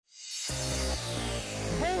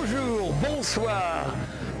Bonsoir!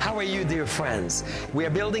 How are you, dear friends? We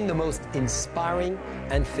are building the most inspiring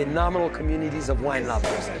and phenomenal communities of wine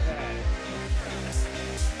lovers.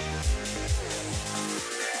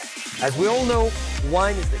 As we all know,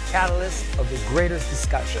 wine is the catalyst of the greatest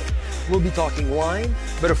discussion. We'll be talking wine,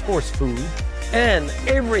 but of course food, and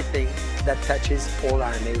everything that touches all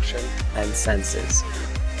our nation and senses.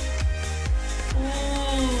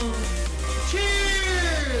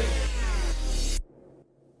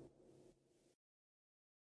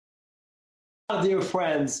 Dear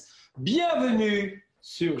friends, bienvenue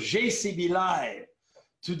sur JCB Live.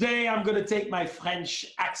 Today I'm going to take my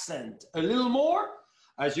French accent a little more.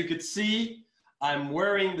 As you can see, I'm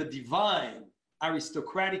wearing the divine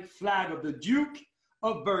aristocratic flag of the Duke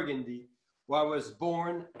of Burgundy, where I was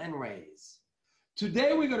born and raised.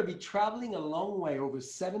 Today we're going to be traveling a long way, over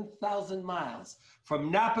 7,000 miles, from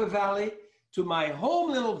Napa Valley to my home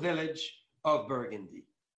little village of Burgundy.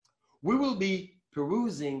 We will be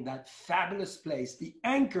perusing that fabulous place, the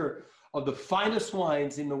anchor of the finest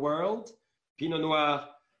wines in the world, Pinot Noir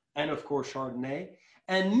and of course Chardonnay,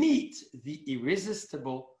 and meet the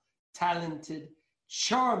irresistible, talented,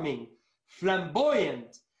 charming,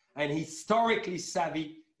 flamboyant, and historically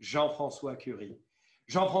savvy Jean-François Curie.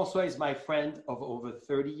 Jean-François is my friend of over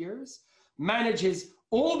 30 years, manages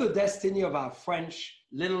all the destiny of our French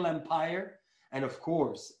little empire, and of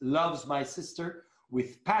course loves my sister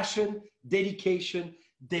with passion, dedication,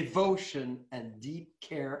 devotion, and deep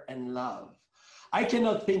care and love. I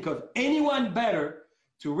cannot think of anyone better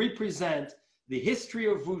to represent the history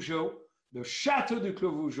of Vougeot, the Chateau de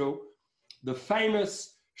Clos Vougeot, the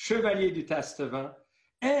famous Chevalier du Tastevin,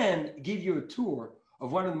 and give you a tour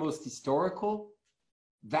of one of the most historical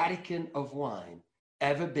Vatican of wine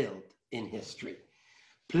ever built in history.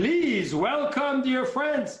 Please welcome, dear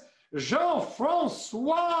friends,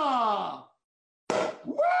 Jean-François!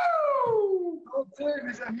 Woo! Santé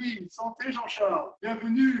mes amis, santé Jean-Charles,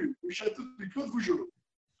 bienvenue au château du Clos Vougeot.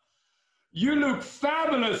 You look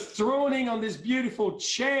fabulous throning on this beautiful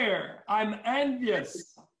chair. I'm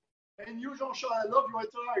envious. And you Jean-Charles, I love your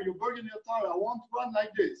attire, your burgundy attire, I want one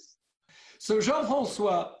like this. So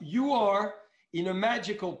Jean-François, you are in a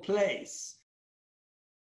magical place.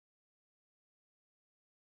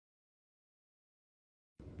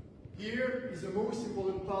 Here is the most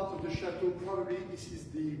important part of the chateau, probably this is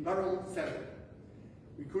the barrel cellar.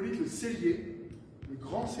 We call it le cellier, le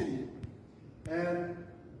grand cellier. And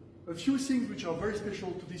a few things which are very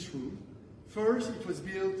special to this room. First, it was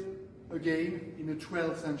built again in the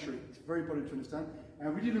 12th century. It's very important to understand.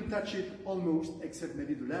 And we didn't touch it almost, except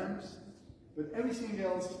maybe the lamps. But everything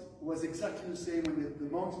else was exactly the same when the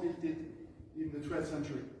monks built it in the 12th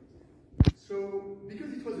century. So,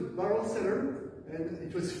 because it was a barrel cellar, and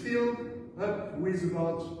it was filled up with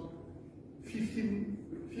about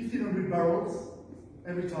 1,500 barrels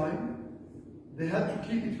every time, they had to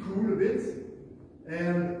keep it cool a bit.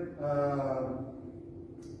 And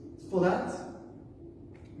for that,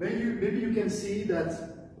 maybe you can see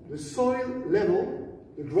that the soil level,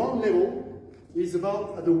 the ground level, is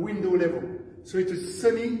about at the window level. So it's a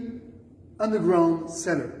semi-underground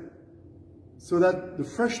cellar. So that the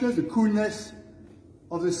freshness, the coolness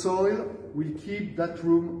of the soil will keep that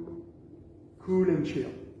room cool and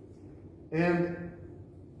chill. And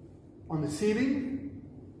on the ceiling,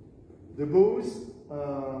 the bows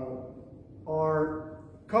are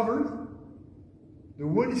covered. The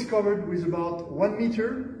wood is covered with about 1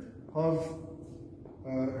 meter of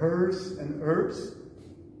earth and herbs,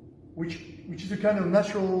 which is a kind of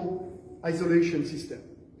natural isolation system.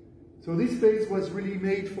 So this space was really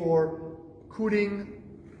made for cooling,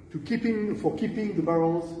 for keeping the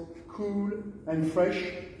barrels cool and fresh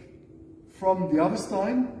from the harvest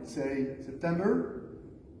time, say September,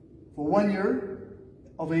 for 1 year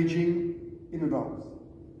of aging in the barrels.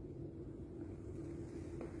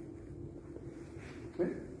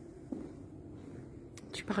 Okay?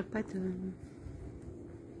 Tu parles pas de...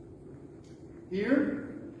 Here,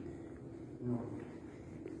 no.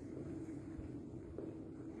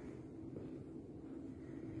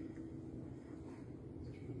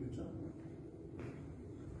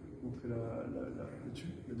 Montrer le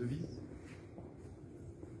tube, la devise.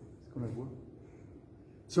 Est-ce qu'on la voit?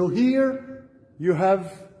 So here you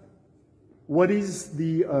have what is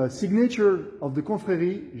the signature of the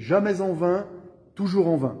confrérie, jamais en vain, toujours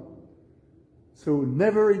en vain. So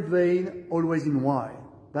never in vain, always in wine.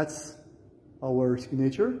 That's our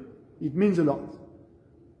signature. It means a lot.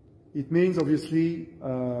 It means obviously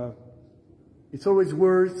it's always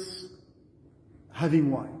worth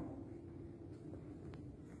having wine.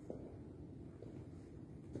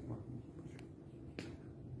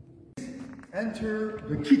 enter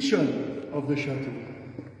the kitchen of the chateau.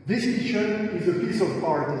 This kitchen is a piece of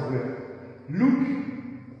art as well.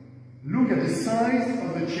 Look at the size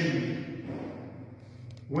of the chimney.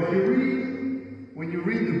 When you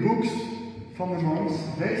read the books from the monks,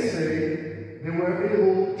 they say they were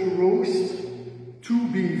able to roast 2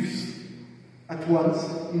 beefs at once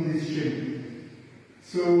in this chimney.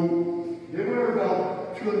 So there were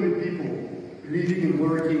about 200 people living and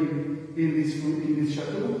working in this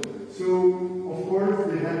chateau. So of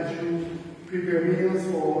course they had to prepare meals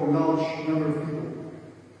for a large number of people.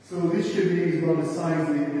 So this chimney is about the size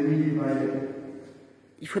they needed by day.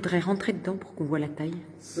 Il faudrait rentrer dedans pour qu'on voit la taille.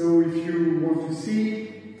 So if you want to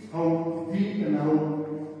see how deep and how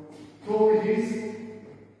tall it is,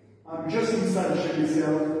 I'm just inside the chimney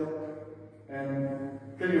itself and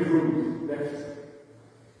plenty of room left.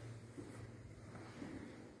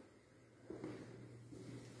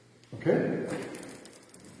 Okay?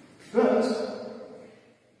 But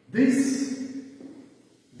this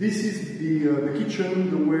is the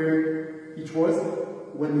kitchen where it was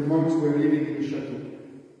when the monks were living in the chateau.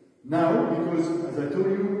 Now, because as I told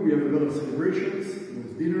you, we have a lot of celebrations,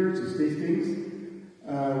 with dinners, with tastings,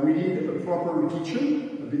 we need a proper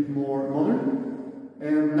kitchen, a bit more modern.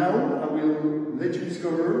 And now I will let you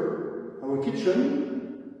discover our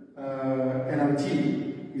kitchen and our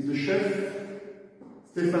team is the chef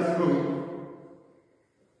Stéphane Flory.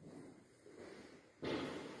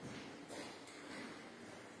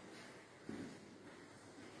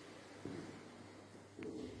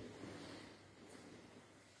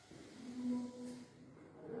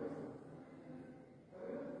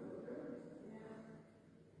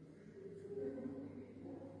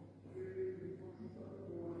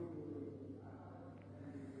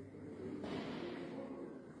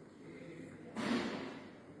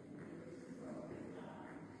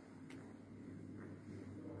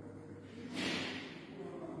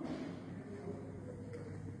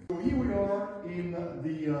 So here we are in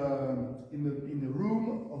the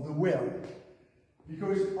room of the well,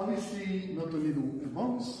 because honestly, not only the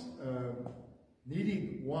monks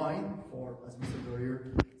needed wine for, as we said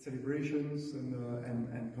earlier, celebrations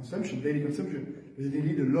and consumption, daily consumption, but they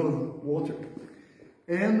needed a lot of water.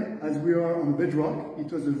 And as we are on bedrock,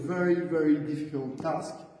 it was a very, very difficult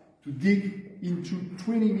task to dig into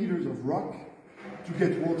 20 meters of rock to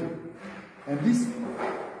get water. And this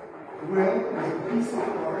well is a piece of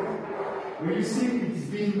art where you see it is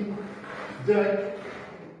being dug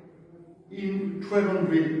in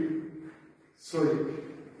 1200 soil.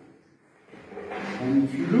 And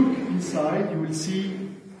if you look inside, you will see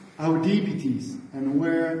how deep it is and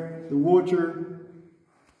where the water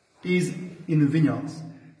is in the vineyards.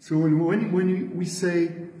 So when we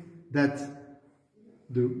say that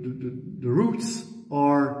the roots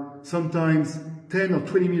are sometimes 10 or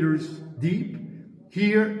 20 meters deep,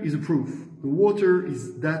 here is a proof. The water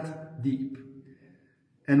is that deep.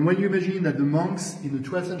 And when you imagine that the monks in the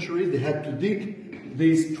 12th century, they had to dig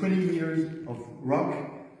these 20 meters of rock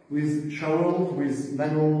with shovels, with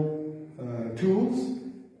manual tools,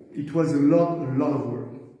 it was a lot of work.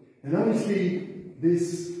 And obviously,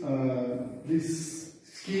 this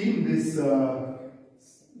scheme, this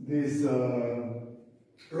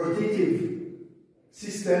rotative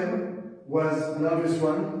system was an obvious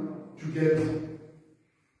one to get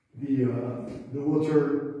the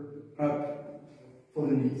water up for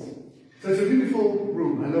the needs. So it's a beautiful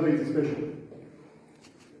room. I love it especially.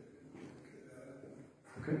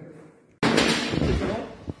 Okay.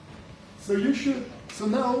 So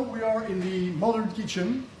now we are in the modern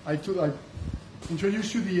kitchen. I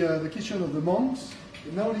introduced you the kitchen of the monks.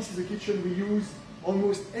 And now this is a kitchen we use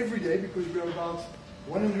almost every day because we have about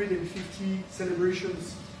 150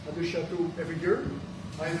 celebrations at the chateau every year.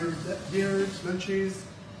 Either dinners, lunches,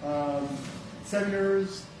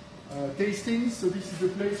 seminars, tastings. So this is the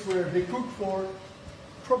place where they cook for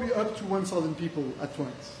probably up to 1,000 people at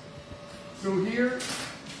once. So here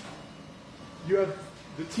you have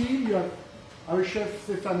the team. You have our chef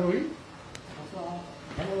Stéphane Flory.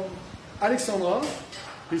 Hello. Alexandra,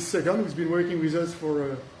 his second, who's been working with us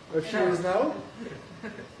for a few years now.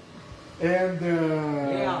 And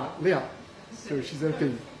Léa. So she's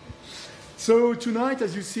helping. So tonight,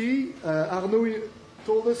 as you see, Arnaud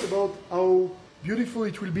told us about how beautiful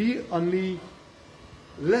it will be. Only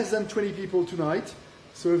less than 20 people tonight.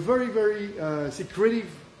 So a very, very creative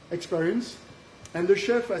experience. And the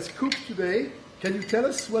chef has cooked today. Can you tell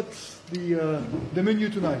us what's the menu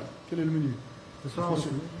tonight? Quel est le menu? Ce soir,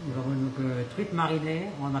 nous avons une truite marinée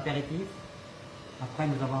en apéritif. Après,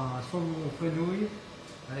 nous avons un saumon aux fenouilles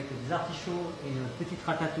avec des artichauts et une petite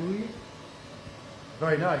ratatouille.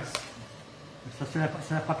 Very nice. Ça, c'est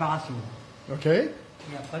la préparation. Okay.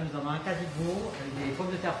 Et après, nous avons un casier-de-veau avec des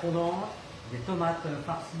pommes de terre fondantes, des tomates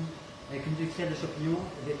farcies avec une duxelle de champignons,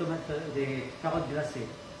 et des carottes glacées.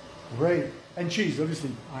 Great. And cheese, obviously.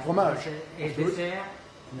 Ouais. Fromage. Et Afterwards. dessert,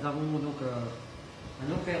 nous avons donc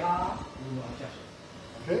un opéra, on va chercher.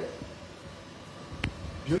 Okay.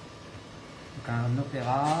 Donc un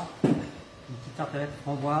opéra, une petite tartelette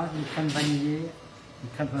framboise, une crème vanillée, une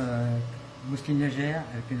crème mousseline légère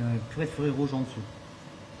avec une purée de fruits rouges en dessous.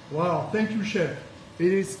 Wow, thank you, chef.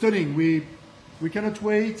 It is stunning. We cannot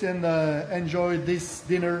wait and enjoy this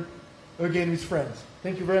dinner again with friends.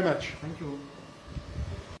 Thank you very much. Thank you.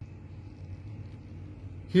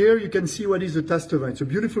 Here you can see what is the tasse de vin. It's a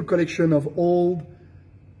beautiful collection of old,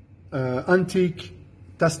 antique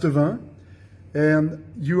tasse de vin. And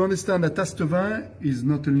you understand that tasse de vin is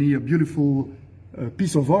not only a beautiful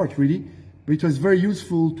piece of art, really, but it was very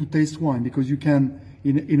useful to taste wine because you can,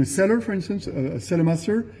 in a cellar, for instance, a cellar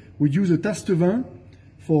master would use a tasse de vin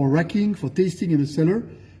for racking, for tasting in a cellar,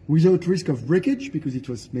 without risk of breakage because it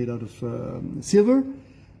was made out of silver,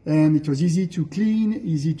 and it was easy to clean,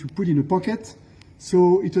 easy to put in a pocket.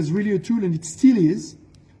 So it was really a tool, and it still is,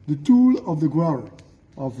 the tool of the growler,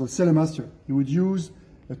 of the cellar master. You would use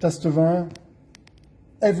a tasse de vin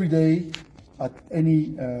every day at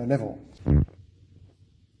any level.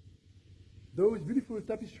 Those beautiful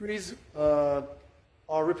tapestries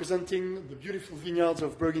are representing the beautiful vineyards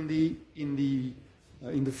of Burgundy in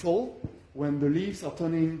the fall, when the leaves are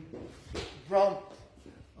turning brown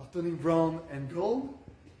and gold,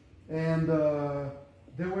 and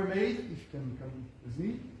they were made, if you can come with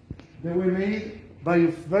me, they were made by a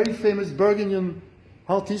very famous Burgundian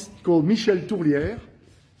artist called Michel Tourlière,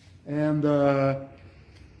 and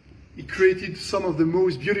he created some of the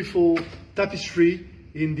most beautiful tapestry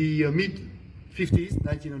in the mid-50s,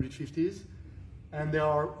 1950s, and they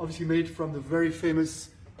are obviously made from the very famous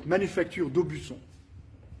Manufacture d'Aubusson.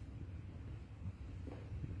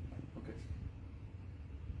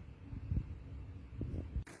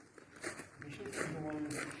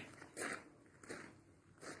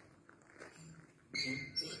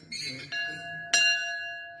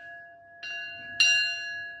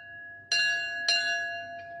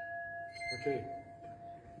 Okay. Okay.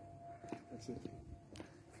 That's it.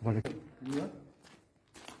 Voilà. Yeah.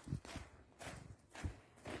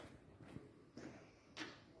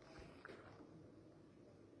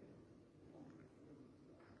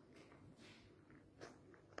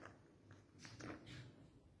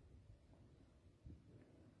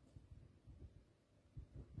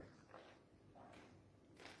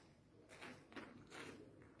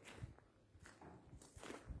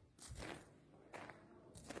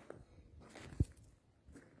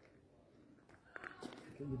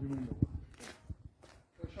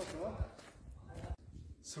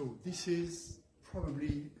 So this is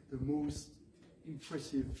probably the most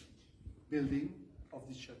impressive building of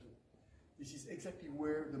this chateau. This is exactly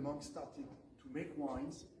where the monks started to make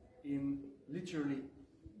wines in literally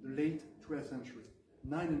the late 12th century,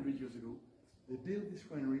 900 years ago. They built this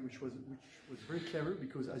winery, which was very clever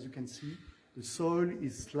because, as you can see, the soil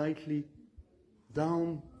is slightly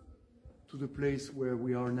down to the place where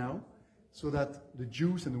we are now, so that the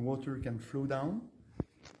juice and the water can flow down.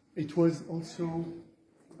 It was also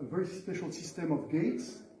a very special system of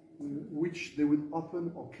gates, which they would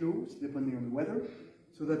open or close depending on the weather,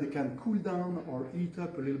 so that they can cool down or heat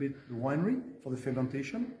up a little bit the winery for the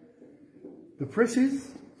fermentation. The presses,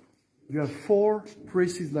 you have 4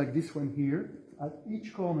 presses like this one here at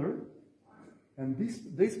each corner, and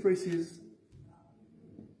these presses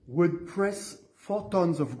would press 4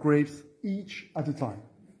 tons of grapes each at a time.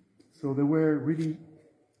 So they were really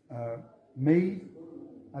made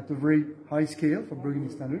at a very high scale for Burgundy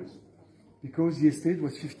standards, because the estate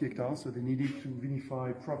was 50 hectares, so they needed to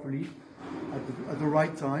vinify properly at the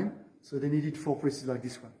right time, so they needed 4 presses like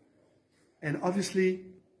this one. And obviously,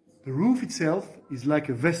 the roof itself is like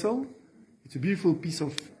a vessel. It's a beautiful piece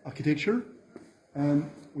of architecture, and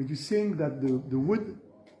when you think that the wood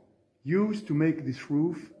used to make this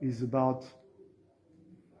roof is about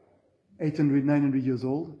 800, 900 years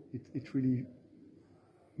old, it really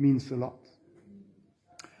means a lot.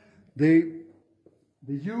 They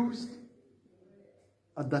used,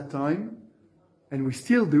 at that time, and we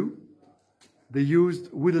still do, they used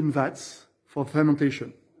wooden vats for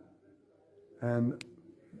fermentation. And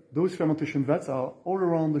those fermentation vats are all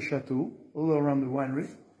around the chateau, all around the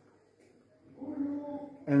winery,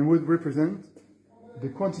 and would represent the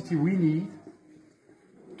quantity we need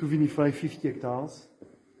to vinify 50 hectares.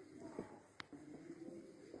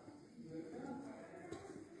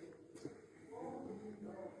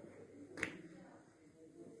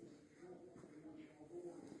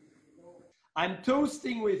 I'm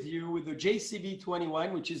toasting with you with the JCB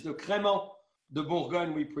 21, which is the Crémant de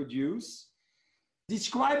Bourgogne we produce.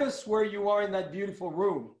 Describe us where you are in that beautiful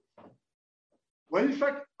room. Well, in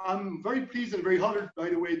fact, I'm very pleased and very honored, by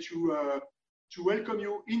the way, to welcome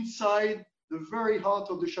you inside the very heart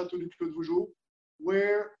of the Château du Clos de Vougeot,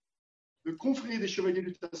 where the Confrérie des Chevaliers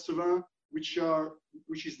du Tastevin, which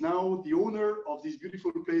is now the owner of this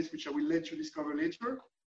beautiful place, which I will let you discover later.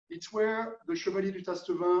 It's where the Chevalier du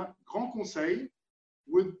Tastevin Grand Conseil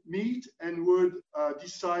would meet and would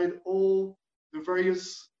decide all the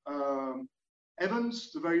various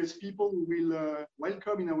events, the various people who will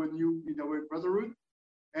welcome in our brotherhood.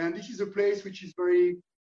 And this is a place which is very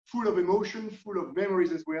full of emotion, full of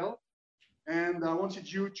memories as well. And I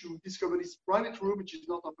wanted you to discover this private room, which is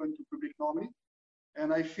not open to public normally.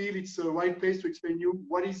 And I feel it's the right place to explain you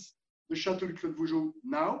what is the Château du Clos de Vougeot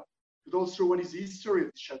now, but also what is the history of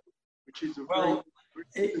the château, which is a very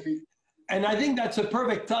and I think that's a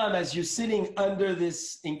perfect time as you're sitting under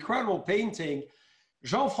this incredible painting.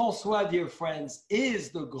 Jean-François, dear friends, is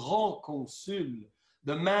the Grand Consul,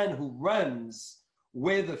 the man who runs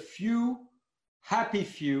with a few, happy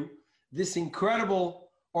few, this incredible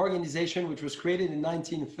organization which was created in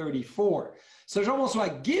 1934. So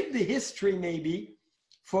Jean-François, give the history maybe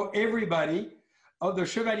for everybody of the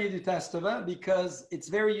Chevalier du Tastevin, because it's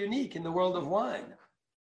very unique in the world of wine.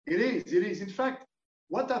 It is. In fact,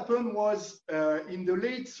 what happened was in the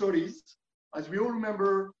late 30s, as we all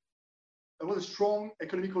remember, there was a strong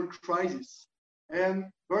economical crisis. And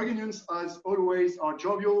Burgundians, as always, are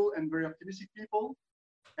jovial and very optimistic people.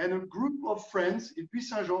 And a group of friends in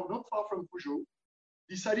Puy-Saint-Jean, not far from Vougeot,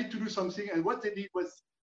 decided to do something. And what they did was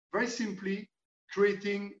very simply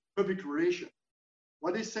creating public relations.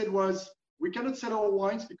 What they said was, we cannot sell our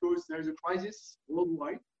wines because there is a crisis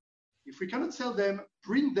worldwide. If we cannot sell them,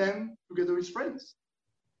 bring them together with friends.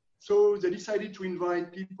 So they decided to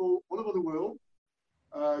invite people all over the world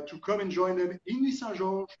to come and join them in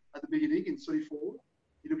Saint-Georges at the beginning in 34,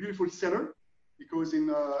 in a beautiful cellar, because in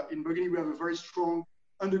Burgundy we have a very strong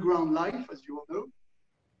underground life, as you all know.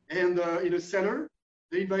 And in a cellar,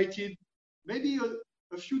 they invited maybe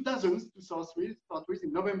a few dozens to start with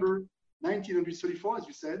in November 1934, as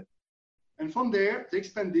you said. And from there, they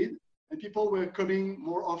expanded, and people were coming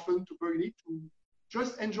more often to Burgundy to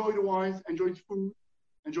just enjoy the wines, enjoy the food,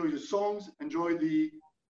 enjoy the songs, enjoy the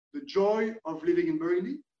joy of living in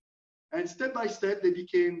Burgundy. And step by step, they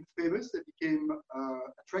became famous, they became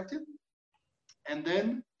attractive. And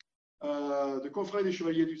then the Confrérie des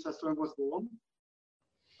Chevaliers du Tastevin was born.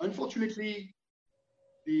 Unfortunately,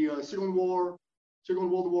 the Second World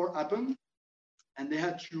War happened, and they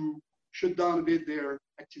had to shut down a bit their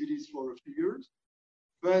activities for a few years.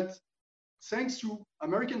 But thanks to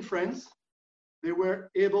American friends, they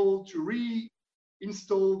were able to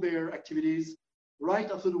reinstall their activities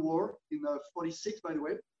right after the war in 46, by the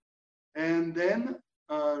way, and then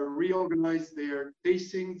reorganize their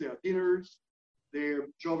tastings, their dinners, their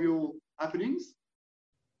jovial happenings.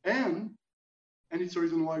 And it's the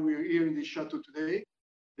reason why we're here in this chateau today.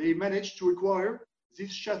 They managed to acquire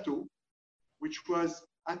this chateau, which was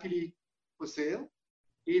happily for sale.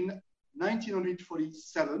 In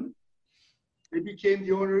 1947, they became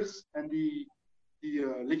the owners and the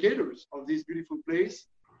legators of this beautiful place.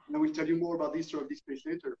 And I will tell you more about the history of this place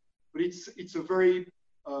later. But it's a very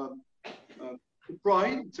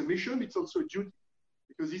pride, it's a mission, it's also a duty,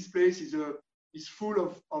 because this place is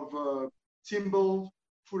full of symbols,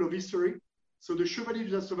 full of history. So the Chevalier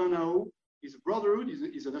du Tastevin now is a brotherhood,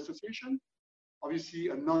 is an association, obviously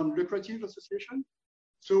a non-lucrative association.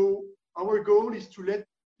 So our goal is to let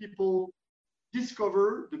people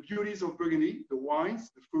discover the beauties of Burgundy, the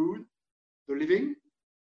wines, the food, the living,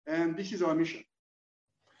 and this is our mission.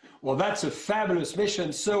 Well, that's a fabulous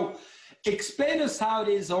mission. So explain us how it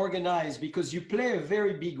is organized, because you play a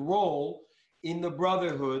very big role in the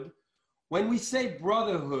brotherhood. When we say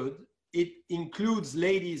brotherhood, it includes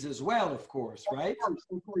ladies as well, of course, right? Of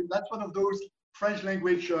course. That's one of those French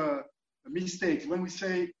language mistakes. When we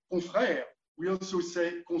say confrère, we also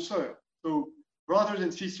say consoeur. So brothers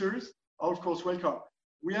and sisters are, of course, welcome.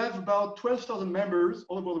 We have about 12,000 members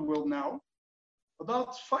all over the world now,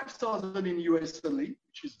 about 5,000 in the US only,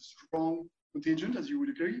 which is a strong contingent, as you would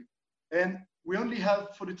agree. And we only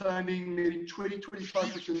have, for the time being, maybe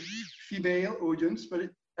 20-25% female audience, but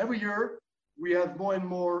every year we have more and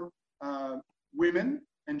more women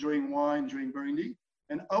enjoying wine, enjoying Burgundy.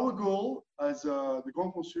 And our goal as the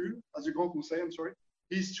Grand Conseil,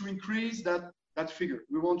 is to increase that figure.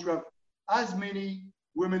 We want to have as many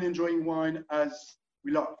women enjoying wine as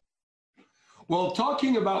we love. Well,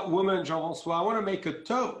 talking about women, Jean-François, I want to make a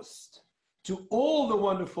toast to all the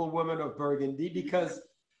wonderful women of Burgundy, because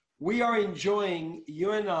we are enjoying,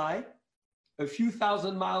 you and I, a few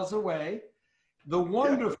thousand miles away, the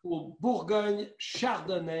wonderful Bourgogne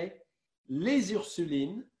Chardonnay, Les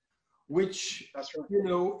Ursulines, which, you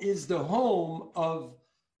know, is the home of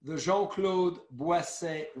the Jean-Claude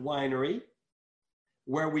Boisset Winery,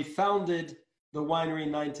 where we founded the winery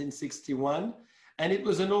in 1961, and it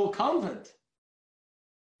was an old convent.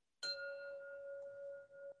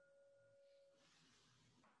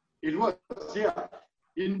 It was, yeah.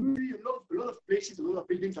 In Burgundy, a lot of places, a lot of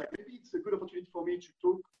buildings. Like maybe it's a good opportunity for me to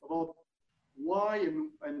talk about why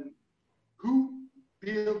and who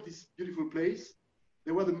built this beautiful place.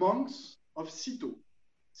 They were the monks of Citeaux.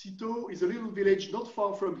 Citeaux is a little village not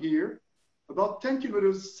far from here, about 10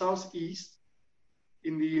 kilometers southeast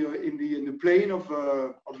in the plain of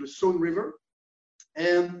the Saône River.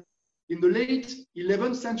 And in the late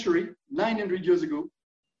 11th century, 900 years ago,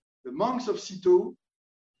 the monks of Citeaux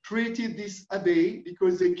created this abbey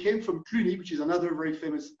because they came from Cluny, which is another very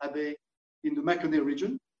famous abbey in the Mâconnais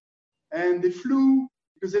region. And they flew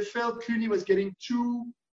because they felt Cluny was getting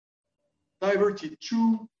too diverted,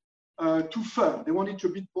 too fun. They wanted a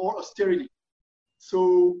bit more austerity.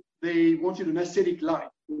 So they wanted an ascetic life.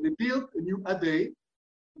 So they built a new abbey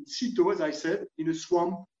in Citeaux, as I said, in a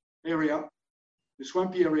swamp area, the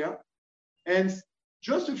swampy area. And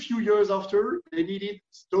just a few years after, they needed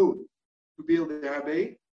stone to build their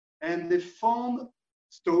abbey. And they found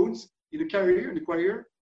stones in a quarrier,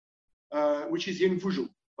 which is in Vougeot,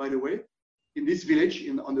 by the way, in this village,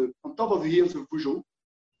 on top of the hills of Vougeot.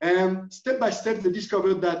 And step by step, they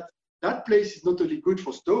discovered that that place is not only good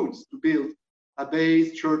for stones to build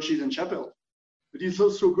abbeys, churches, and chapels, but it's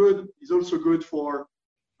also good for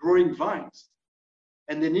growing vines.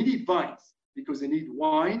 And they needed vines because they need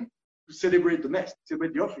wine to celebrate the Mess,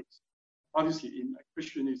 celebrate the office. Obviously, in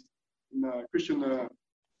Christian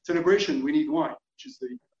celebration, we need wine, which is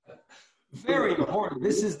the very important.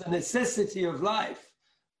 This is the necessity of life.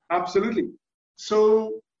 Absolutely.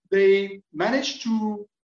 So they managed to,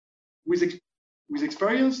 with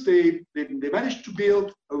experience, they managed to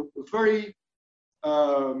build a very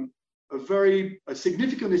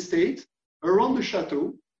significant estate around the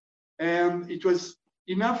chateau, and it was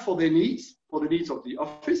enough for their needs, for the needs of the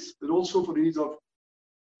office, but also for the needs of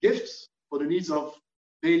gifts, for the needs of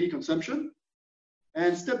daily consumption.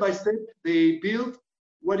 And step by step, they built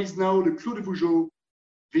what is now the Clos de Vougeot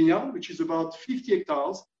vineyard, which is about 50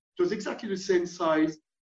 hectares. It was exactly the same size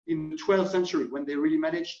in the 12th century when they really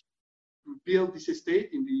managed to build this estate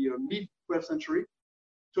in the mid-12th century.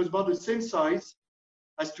 It was about the same size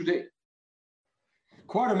as today.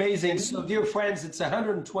 Quite amazing. So, dear friends, it's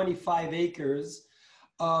 125 acres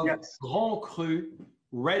of Grand Cru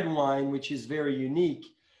red wine, which is very unique.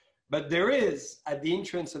 But there is, at the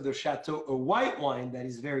entrance of the chateau, a white wine that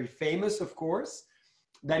is very famous, of course,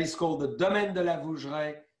 that is called the Domaine de la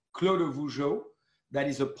Vougeraie Clos de Vougeot. That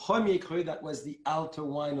is a Premier Cru, that was the altar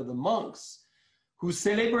wine of the monks, who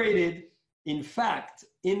celebrated, in fact,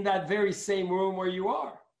 in that very same room where you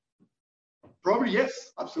are. Probably,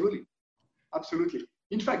 yes, absolutely. Absolutely.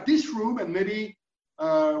 In fact, this room, and maybe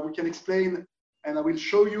we can explain, and I will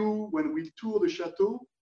show you when we tour the chateau,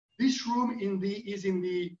 this room is in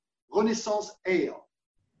the Renaissance ale,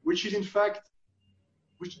 which is in fact,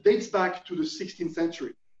 which dates back to the 16th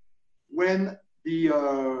century, when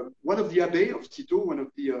one of the abbé of Citeaux, one of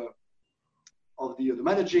the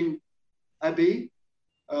managing abbé,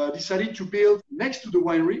 decided to build next to the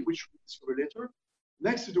winery, which we'll discover later.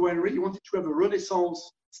 Next to the winery, he wanted to have a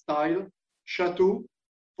Renaissance style chateau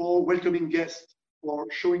for welcoming guests, for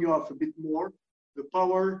showing off a bit more the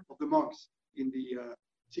power of the monks in the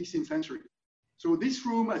 16th century. So this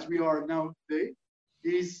room, as we are now today,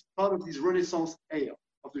 is part of this Renaissance ale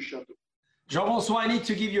of the chateau. Jean-François, I need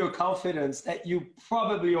to give you a confidence that you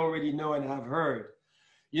probably already know and have heard.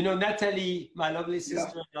 You know, Nathalie, my lovely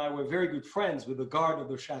sister, and I were very good friends with the guard of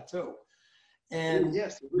the chateau and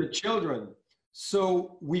the children.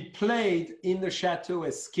 So we played in the chateau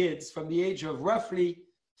as kids from the age of roughly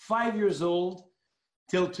 5 years old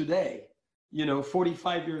till today, you know,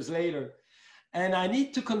 45 years later. And I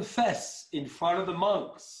need to confess in front of the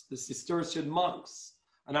monks, the Cistercian monks,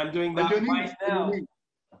 and I'm doing that right now.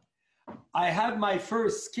 I had my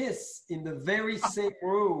first kiss in the very same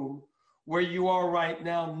room where you are right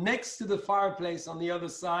now, next to the fireplace on the other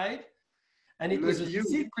side. And it was a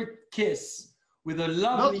secret kiss with a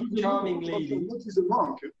lovely, charming lady. What is a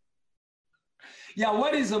monk? Yeah,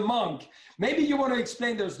 what is a monk? Maybe you want to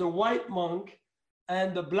explain. There's the white monk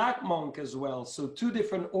and the black monk as well. So two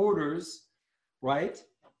different orders, right?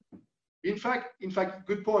 In fact,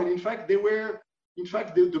 good point. In fact, they were in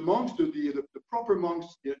fact, the monks, the proper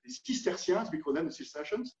monks, the Cistercians, we call them the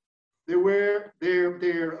Cistercians, they were their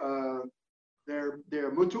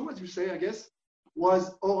motto, as you say, I guess,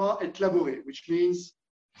 was ora et labore, which means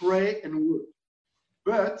pray and work.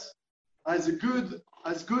 But as good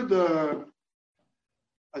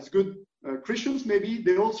Christians, maybe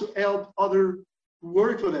they also helped other who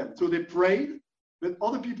worked for them. So they prayed, but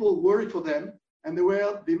other people worked for them, and they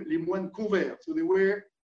were les moines convers. So they wore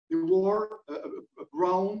a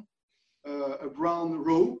brown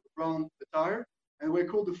robe, brown attire, and were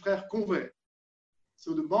called the frères convers.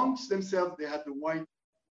 So the monks themselves, they had the white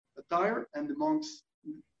attire, and the monks,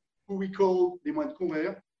 who we call les moines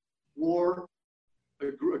convers, wore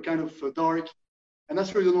a kind of dark, and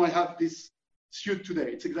that's the reason why I have this suit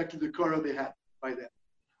today. It's exactly the color they had by then.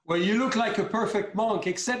 Well, you look like a perfect monk,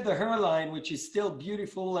 except the hairline, which is still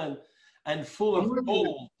beautiful and full of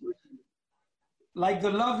gold, like the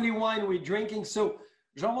lovely wine we're drinking. So,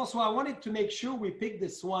 Jean-François, I wanted to make sure we picked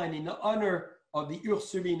this wine in honor of the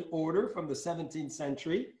Ursuline order from the 17th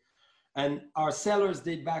century. And our cellars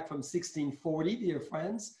date back from 1640, dear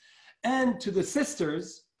friends, and to the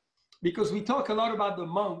sisters, because we talk a lot about the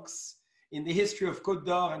monks in the history of Côte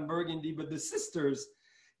d'Or and Burgundy, but the sisters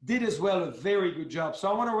did as well a very good job. So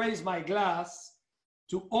I want to raise my glass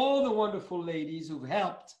to all the wonderful ladies who've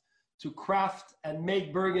helped to craft and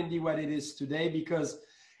make Burgundy what it is today, because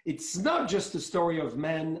it's not just a story of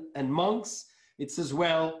men and monks, it's as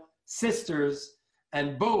well sisters,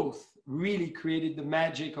 and both really created the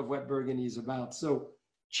magic of what Burgundy is about. So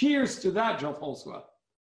cheers to that, Jean-François.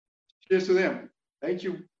 Cheers to them. Thank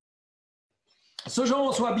you. So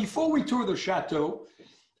Jean-François, before we tour the chateau,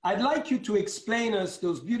 I'd like you to explain us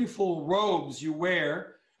those beautiful robes you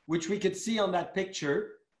wear, which we could see on that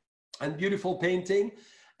picture, and beautiful painting.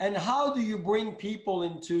 And how do you bring people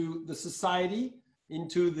into the society,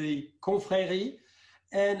 into the confrérie,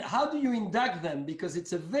 and how do you induct them? Because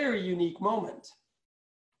it's a very unique moment.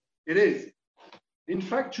 It is. In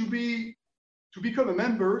fact, to become a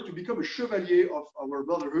member, to become a chevalier of our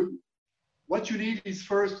brotherhood, what you need is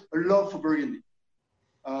first a love for Burgundy.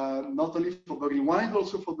 Not only for Burgundy wine, but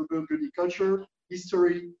also for the Burgundy culture,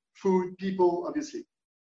 history, food, people, obviously.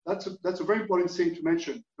 That's a very important thing to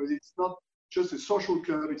mention, because it's not just a social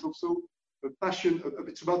club, it's also a passion,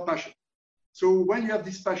 it's about passion. So when you have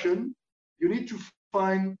this passion, you need to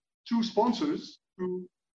find two sponsors, two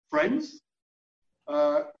friends,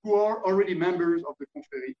 who are already members of the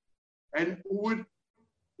confrérie, and who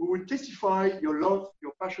would testify your love,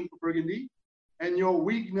 your passion for Burgundy, and your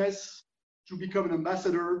willingness to become an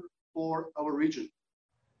ambassador for our region.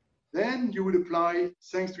 Then you would apply,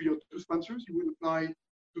 thanks to your two sponsors, you would apply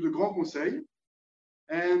to the Grand Conseil,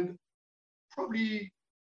 and probably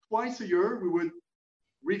twice a year we would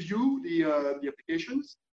review the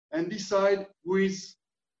applications and decide who is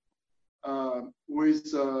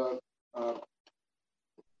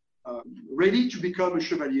ready to become a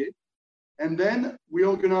chevalier. And then we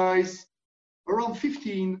organize around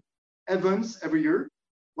 15 events every year,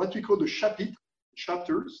 what we call the chapitre,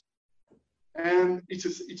 chapters. And it's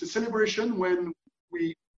a celebration when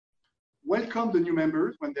we welcome the new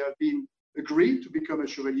members, when they have been agreed to become a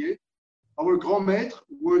chevalier. Our grand maître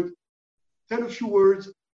would tell a few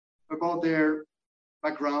words about their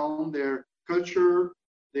background, their culture,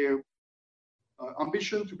 their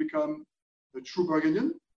ambition to become a true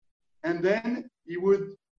Burgundian. And then he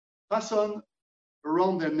would pass on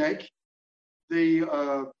around their neck the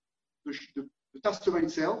testament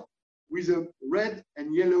itself with a red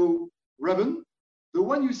and yellow ribbon, the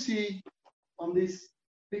one you see on this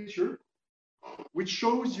picture, which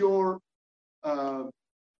shows your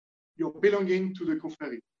belonging to the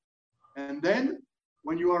confrérie. And then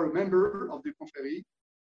when you are a member of the confrérie,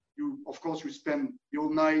 you, of course, you spend the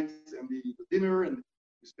whole night and the dinner, and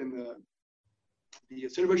you spend the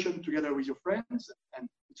celebration together with your friends. And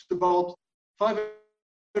it's about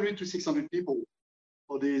 500 to 600 people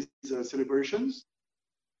for these celebrations.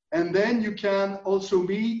 And then you can also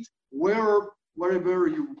meet wherever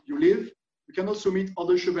you live. You can also meet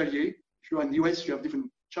other chevaliers. If you're in the US, you have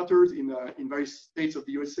different chapters in various states of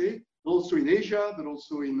the USA, but also in Asia, but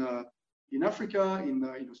also in Africa, in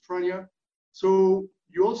Australia. So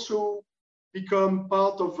you also become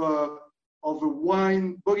part of a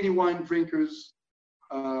Burgundy wine drinkers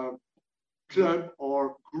club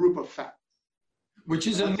or group of fans. Which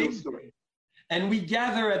is amazing. And we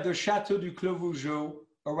gather at the Château du Clos Vougeot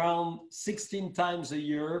around 16 times a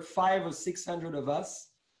year, 500 or 600 of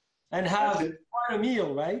us, and have quite a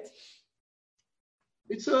meal, right?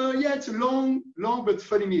 It's a long but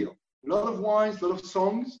funny meal. A lot of wines, a lot of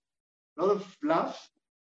songs, a lot of laughs,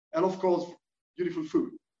 and of course, beautiful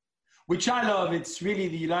food. which I love. It's really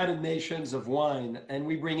the United Nations of wine, and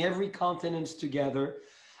we bring every continent together,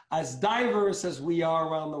 as diverse as we are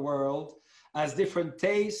around the world, as different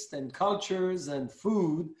tastes and cultures and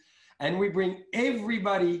food, and we bring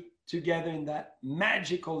everybody together in that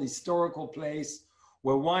magical historical place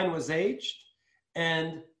where wine was aged,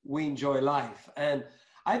 and we enjoy life. And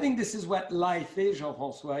I think this is what life is,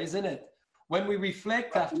 Jean-François, isn't it? When we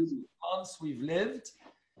reflect after the months we've lived,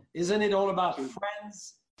 isn't it all about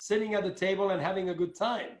friends sitting at the table and having a good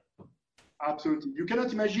time? Absolutely. You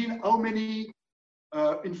cannot imagine how many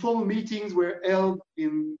informal meetings were held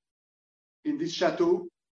in this chateau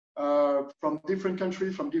from different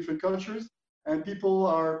countries, from different cultures, and people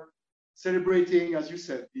are celebrating, as you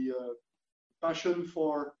said, the passion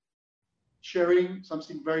for sharing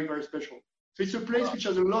something very, very special. So it's a place which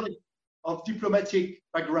has a lot of diplomatic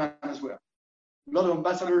background as well. A lot of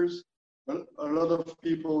ambassadors, a lot of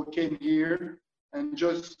people came here and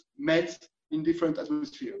just met in different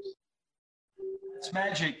atmospheres. It's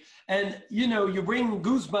magic. And you know, you bring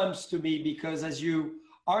goosebumps to me because as you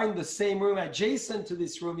are in the same room, adjacent to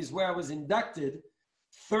this room is where I was inducted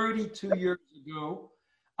 32 years ago.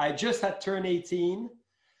 I just had turned 18.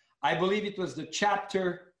 I believe it was the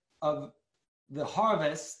chapter of the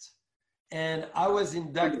harvest, and I was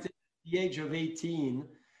inducted at the age of 18,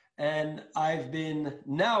 and I've been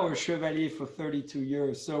now a Chevalier for 32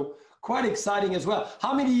 years. So quite exciting as well.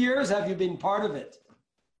 How many years have you been part of it?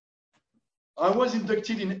 I was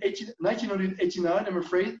inducted in 1989, I'm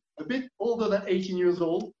afraid, a bit older than 18 years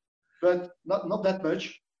old, but not that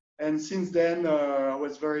much. And since then, I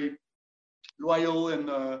was very loyal and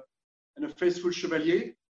a faithful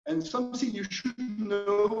Chevalier. And something you should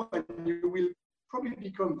know, and you will probably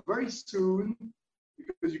become very soon,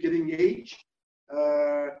 because you're getting age,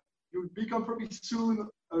 you'll become probably soon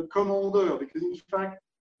a commander, because in fact,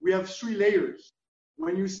 we have 3 layers.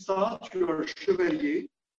 When you start, you are a Chevalier,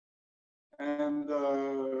 and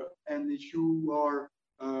if you are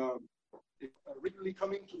regularly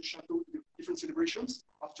coming to the chateau to different celebrations,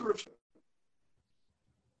 after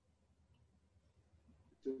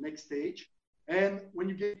the next stage, and when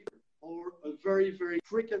you get or a very, very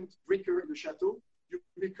frequent drinker in the chateau, you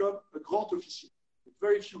become a grand officier.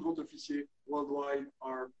 Very few grand officiers worldwide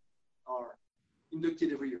are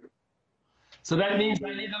inducted every year. So that means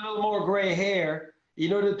I need a little more gray hair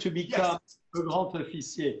in order to become a grand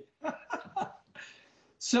officier.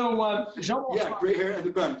 So, Jean-François, yeah, gray hair and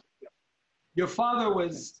a bun. Your father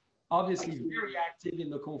was obviously very active in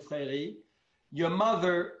the confrérie. Your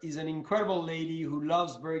mother is an incredible lady who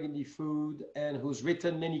loves Burgundy food and who's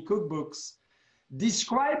written many cookbooks.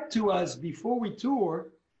 Describe to us, before we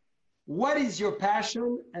tour, what is your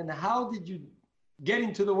passion and how did you get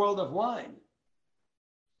into the world of wine?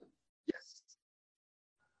 Yes.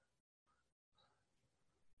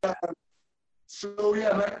 So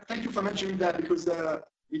yeah, thank you for mentioning that, because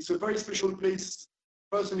it's a very special place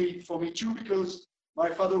personally for me too, because my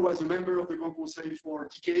father was a member of the Grand Conseil for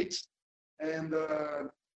decades, and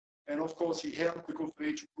of course he helped the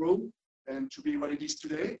confrérie to grow and to be what it is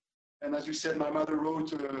today. And as you said, my mother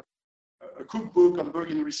wrote a cookbook on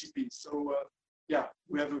Burgundy recipes. So yeah,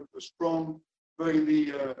 we have a strong Burgundy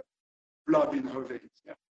blood in her veins.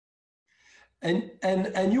 Yeah.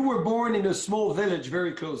 And you were born in a small village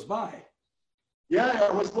very close by. Yeah,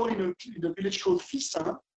 I was born in a village called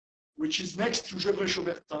Fissin, which is next to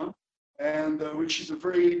Gevrey-Chambertin, and which is a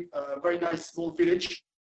very nice small village.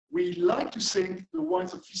 We like to think the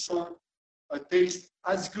wines of Fissin taste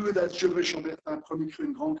as good as Gevrey-Chambertin Premier Cru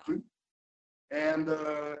and Grand Cru. And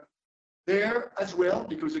there as well,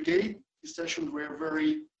 because again, the sessions were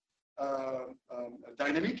very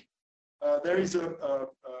dynamic, there is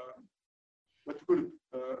what we call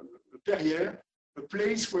a Perrière, a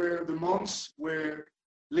place where the monks were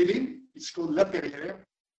living. It's called La Perrière.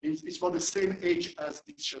 It's about the same age as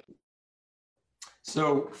this chateau.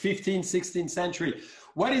 So 15th, 16th century.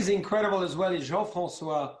 What is incredible as well is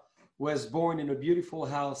Jean-François was born in a beautiful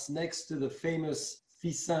house next to the famous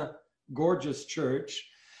Fissin gorgeous church,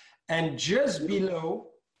 and just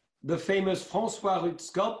below the famous François Rude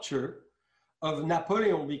sculpture of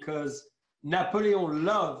Napoleon, because Napoleon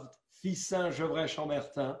loved Fissin, Gevrey,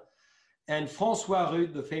 Chambertin, and François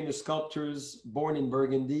Rude, the famous sculptors born in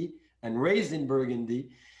Burgundy and raised in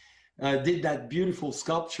Burgundy, did that beautiful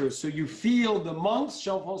sculpture. So you feel the monks,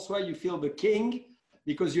 Jean-François, you feel the king,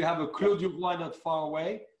 because you have a Clos du Roi not far away,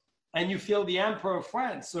 and you feel the Emperor of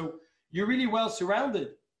France. So you're really well surrounded.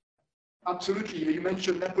 Absolutely. You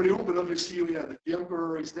mentioned Napoleon, but obviously, yeah, the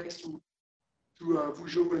Emperor is next to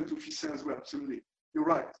Vougeot and to Fissin as well. Absolutely. You're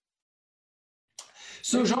right.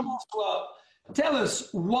 So Jean-François, tell us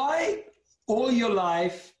why all your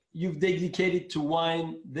life you've dedicated to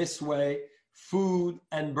wine this way, food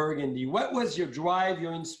and Burgundy. What was your drive,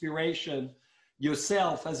 your inspiration,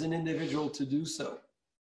 yourself as an individual to do so?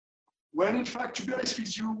 Well, in fact, to be honest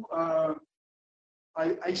with you,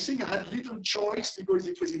 I think I had little choice because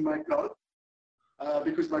it was in my blood.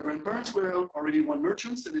 Because my grandparents were already wine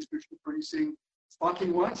merchants and especially producing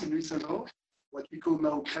sparkling wines in Nuits-Saint-Georges, what we call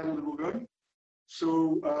now Crémant de Bourgogne.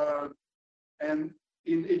 So, and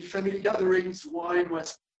in family gatherings, wine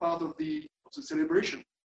was part of the celebration.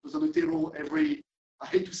 It was on the table I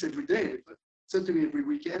hate to say every day, but certainly every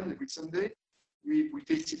weekend, every Sunday, we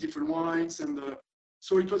tasted different wines. And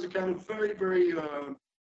so it was a kind of very, very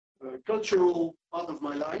cultural part of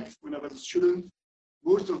my life when I was a student.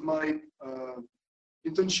 Most of my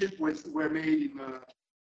internship were made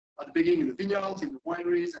at the beginning in the vineyards, in the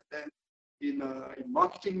wineries, and then in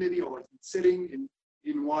marketing maybe, or in selling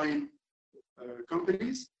in wine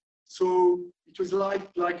companies. So it was like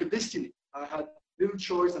a destiny. I had little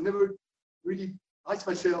choice. I never really asked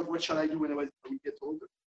myself, what shall I do when I get older?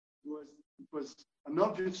 It was an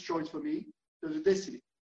obvious choice for me. It was a destiny.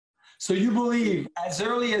 So you believe as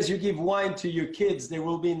early as you give wine to your kids, they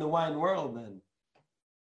will be in the wine world then?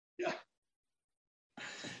 Yeah.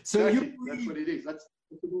 So exactly. That's what it is. That's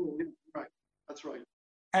right. That's right.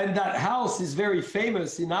 And that house is very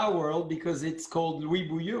famous in our world because it's called Louis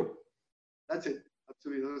Bouillot. That's it.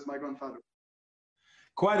 Absolutely. That was my grandfather.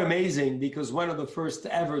 Quite amazing, because one of the first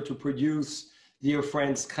ever to produce, dear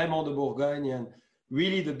friends, Crémant de Bourgogne, and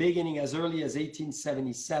really the beginning as early as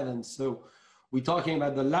 1877. So we're talking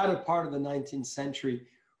about the latter part of the 19th century,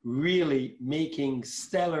 really making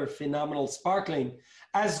stellar, phenomenal sparkling,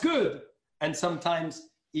 as good and sometimes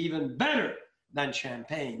even better than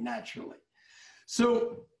champagne, naturally.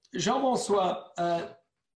 So, Jean-François,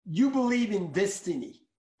 you believe in destiny,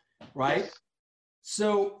 right? Yes.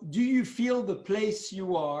 So, do you feel the place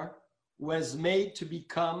you are was made to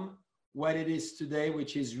become what it is today,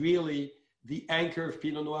 which is really the anchor of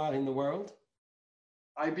Pinot Noir in the world?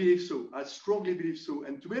 I believe so. I strongly believe so.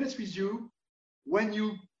 And to be honest with you,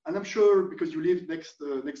 and I'm sure because you live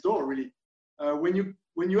next door, really, when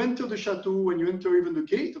you enter the chateau, when you enter even the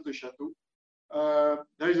gate of the chateau,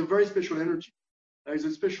 there is a very special energy. There is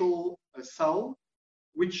a special sound,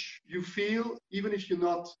 which you feel, even if you're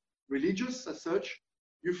not religious as such,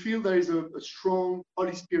 you feel there is a strong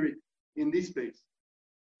Holy Spirit in this place.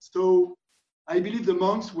 So I believe the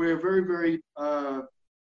monks were very, very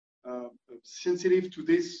sensitive to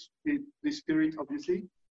this spirit, obviously.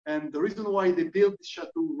 And the reason why they built this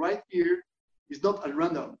chateau right here is not at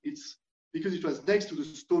random. It's because it was next to the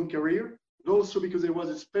stone carrier, but also because there was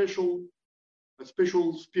a special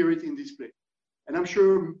spirit in this place. And I'm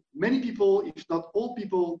sure many people, if not all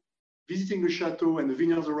people, visiting the chateau and the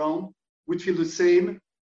vineyards around would feel the same.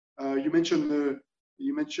 You mentioned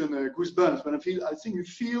goosebumps, but I think you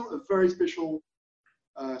feel a very special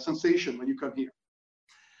sensation when you come here.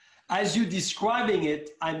 As you're describing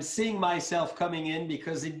it, I'm seeing myself coming in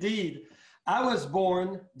because indeed, I was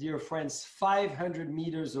born, dear friends, 500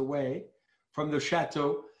 meters away from the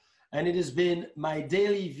chateau, and it has been my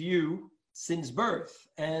daily view since birth.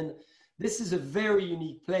 And this is a very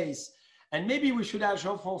unique place. And maybe we should ask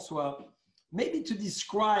Jean-François, maybe to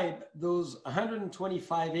describe those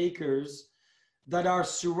 125 acres that are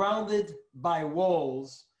surrounded by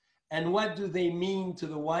walls, and what do they mean to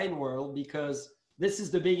the wine world? Because this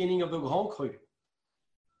is the beginning of the Grand Cru.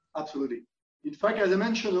 Absolutely. In fact, as I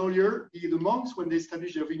mentioned earlier, the monks, when they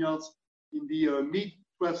established their vineyards in the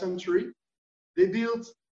mid-12th century, they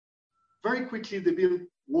built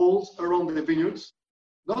walls around their vineyards,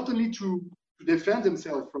 not only to defend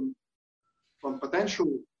themselves from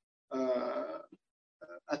potential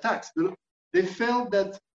attacks, but they felt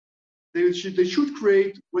that they should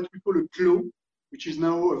create what we call a clos, which is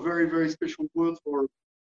now a very, very special word for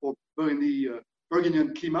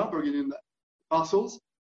Burgundian climat, Burgundian parcels.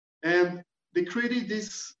 And they created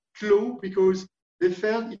this clos because they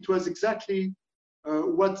felt it was exactly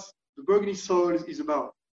what the Burgundy soil is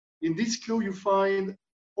about. In this clos, you find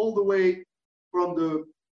all the way from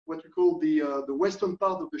what we call the western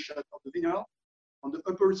part of the vineyard, on the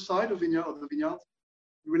upper side of the vineyard,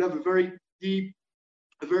 you will have a very deep,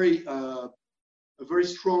 a very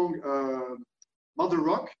strong mother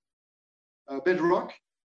rock, bedrock.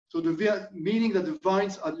 So meaning that the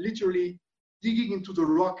vines are literally digging into the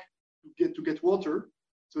rock to get water.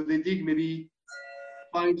 So they dig maybe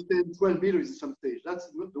 5, 10, 12 meters in some stage.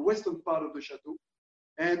 That's the western part of the chateau.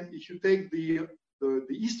 And if you take the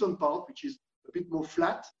eastern part, which is a bit more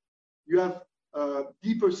flat, you have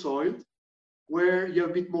deeper soil where you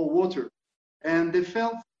have a bit more water. And they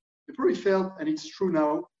probably felt, and it's true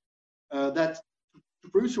now, that to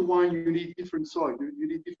produce a wine, you need different soil. You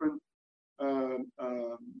need different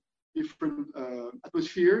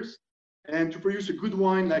atmospheres. And to produce a good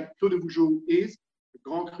wine like Clos de Vougeot is, a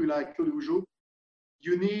Grand Cru like Clos de Vougeot,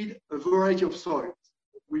 you need a variety of soils,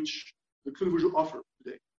 which the Clos de Vougeot offer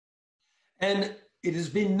today. And it has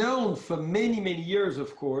been known for many, many years,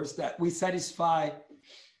 of course, that we satisfy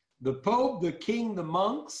the Pope, the King, the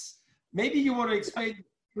monks. Maybe you want to explain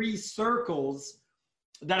 3 circles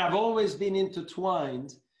that have always been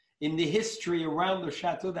intertwined in the history around the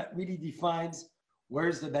chateau that really defines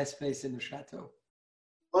where's the best place in the chateau.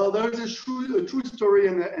 Well, there's a true story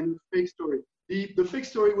and a fake story. The fake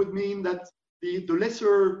story would mean that the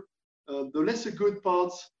lesser good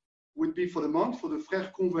parts would be for the monks, for the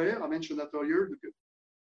frères convers. I mentioned that earlier,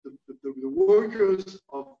 the workers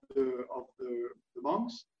of the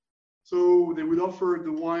monks. So they would offer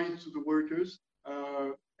the wine to the workers,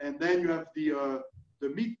 and then you have the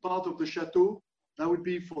meat part of the chateau. That would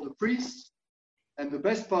be for the priests, and the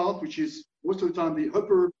best part, which is most of the time the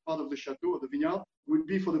upper part of the chateau or the vineyard, would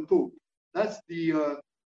be for the Pope. That's the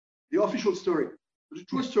official story. The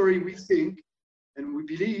true story, we think, and we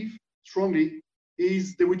believe strongly,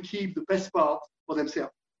 is they would keep the best part for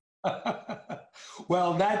themselves.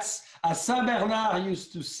 Well, that's, as Saint Bernard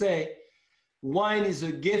used to say, wine is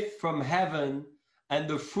a gift from heaven and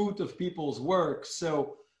the fruit of people's work.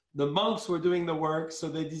 So the monks were doing the work, so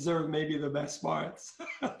they deserve maybe the best parts.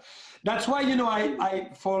 That's why, you know,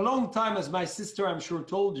 I for a long time, as my sister, I'm sure,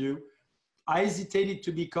 told you, I hesitated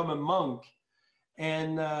to become a monk.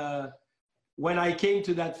 And when I came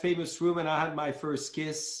to that famous room and I had my first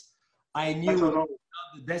kiss, I knew it was not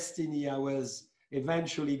the destiny I was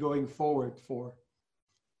eventually going forward for.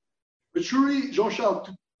 But surely, Jean-Charles,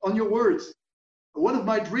 on your words, one of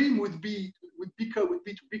my dreams would be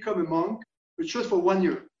to become a monk, but just for 1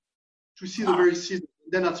 year, to see the very season.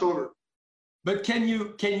 Then that's over. But can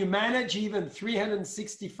you manage even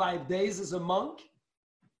 365 days as a monk?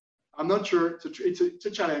 I'm not sure. It's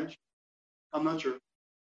a challenge. I'm not sure.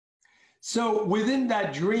 So within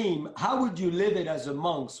that dream, how would you live it as a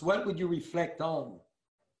monk? What would you reflect on?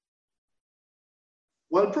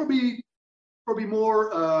 Well, probably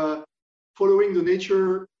more following the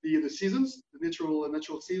nature, the seasons, the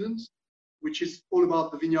natural seasons, which is all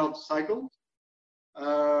about the vineyard cycle,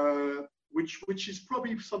 which is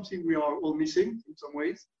probably something we are all missing in some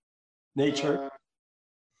ways. Nature.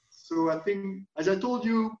 So I think, as I told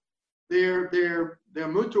you, their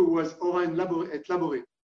motto was Ora et labore.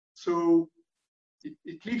 So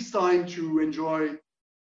it leaves time to enjoy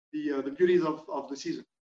the beauties of the season.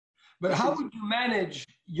 But how would you manage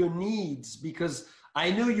your needs? Because I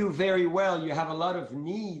know you very well. You have a lot of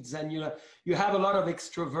needs and you have a lot of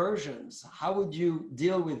extroversions. How would you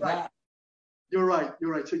deal with that? You're right.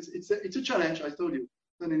 So it's a challenge, I told you.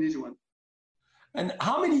 It's not an easy one. And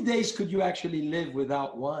how many days could you actually live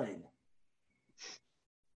without wine?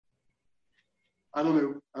 I don't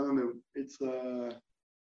know.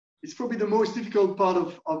 It's probably the most difficult part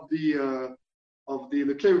of the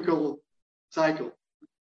clerical cycle.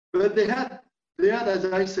 But they had, as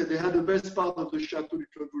I said, they had the best part of the Chateau du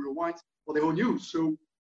Clos de Vougeot wines for their own use. So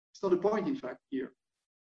it's not a point, in fact, here.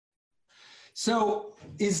 So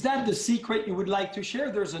is that the secret you would like to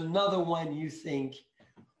share? There's another one you think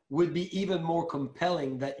would be even more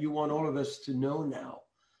compelling that you want all of us to know now.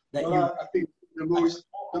 That I think the most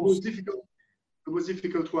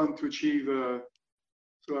difficult one to achieve.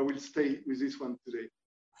 So I will stay with this one today.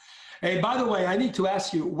 Hey, by the way, I need to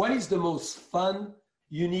ask you, what is the most fun,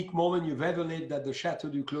 unique moment you've ever lived at the Chateau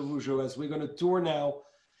du Clos de Vougeot? As we're going to tour now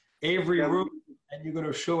every room and you're going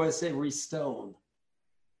to show us every stone.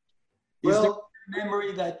 Is there a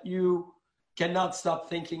memory that you cannot stop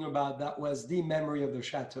thinking about that was the memory of the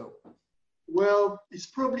chateau? Well, it's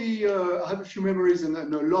probably, I have a few memories and a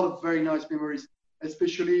lot of very nice memories,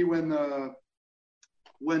 especially when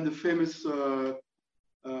the famous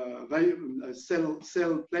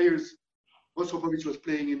cell players, Rostropovich was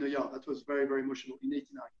playing in the yard. That was very, very emotional in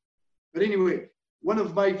 '89. But anyway, one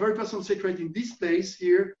of my very personal secrets in this place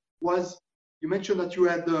here was, you mentioned that you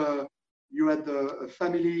had a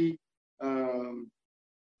family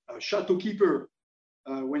chateau keeper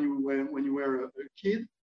when you were a kid,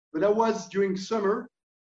 but that was during summer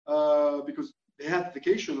because they had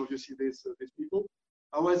vacation. Obviously, these people.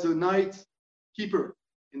 I was a night keeper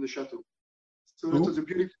in the chateau, so that was a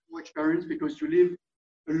beautiful experience because you live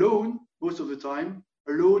alone most of the time,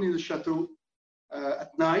 alone in the chateau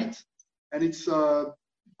at night, and it's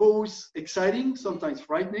both exciting, sometimes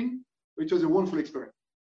frightening, but it was a wonderful experience.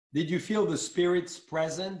 Did you feel the spirits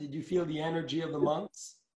present? Did you feel the energy of the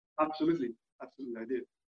monks? Absolutely, I did.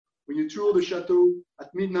 When you tour the chateau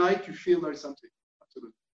at midnight, you feel there is something. Absolutely.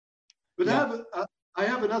 But Yeah. I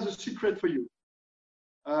have another secret for you.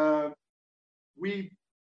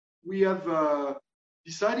 We have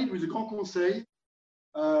decided with the Grand Conseil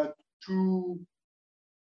to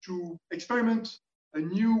experiment a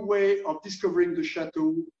new way of discovering the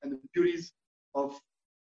chateau and the beauties of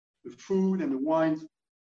the food and the wines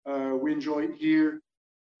we enjoy here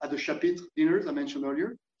at the Chapitre dinners I mentioned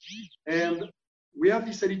earlier. And we have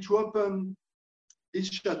decided to open this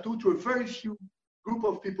chateau to a very few group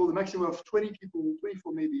of people, a maximum of 20 people,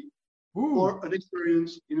 24 maybe, Ooh. for an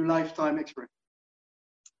experience in a lifetime experience.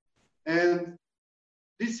 And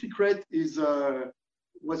this secret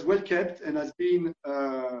was well kept and has been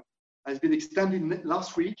extended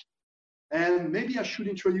last week. And maybe I should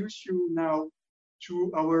introduce you now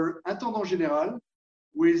to our Intendant Général,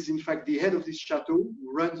 who is in fact the head of this chateau,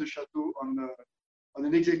 who runs the chateau on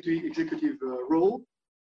an executive role.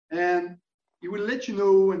 And he will let you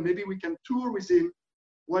know, and maybe we can tour with him,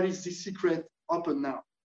 what is this secret open now.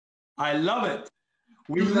 I love it.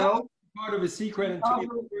 We You love know, part of a secret and to be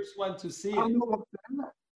the first one to see it. Arnaud.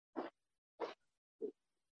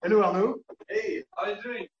 Hello Arnaud. Hey, how are you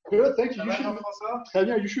doing? Good, thank you. Ça You va, should, Jean-François? très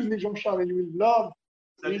bien, you should meet Jean-Charles and you will love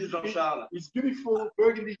Salut Jean-Charles. It's beautiful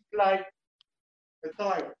burgundy flag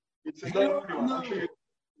attire. It's a Hello, lovely one. Arnaud. Actually,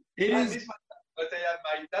 It And is. this one, but I have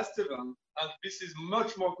my Tastevan, and this is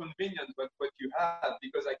much more convenient than what you have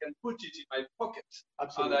because I can put it in my pocket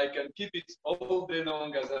absolutely. and I can keep it all day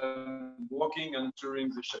long as I'm walking and touring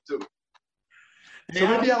the chateau. So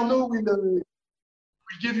maybe Arnaud will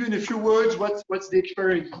give you in a few words what's the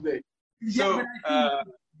experience today. Yeah, So, but I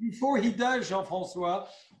think before he does, Jean-François,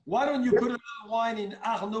 why don't you put a little wine in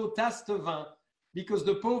Arnaud Tastevin? Because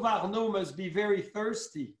the pauvre Arnaud must be very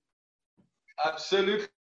thirsty. Absolutely.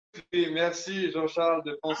 Merci Jean-Charles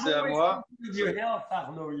de penser à moi. With your health,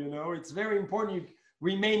 Arnaud, you know, it's very important you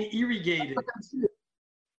remain irrigated.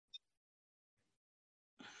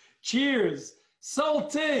 Cheers.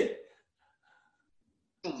 Santé.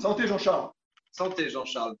 Santé Jean-Charles. Santé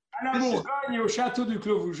Jean-Charles. À la Bourgogne et au château du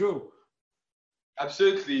Clos Vougeot.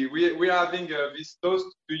 Absolutely. We are having this toast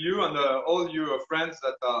to you and all your friends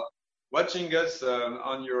that are watching us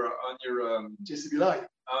on your JCB Live.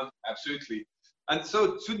 absolutely. And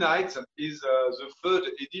so tonight is the third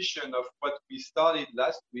edition of what we started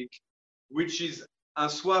last week, which is Un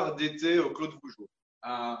soir d'été au Clos de Vougeot.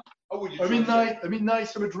 How would you A midnight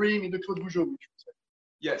summer dream in the Clos de Vougeot, which you say.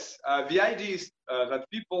 Yes, the idea is that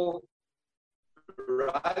people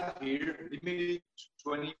arrive here, limited to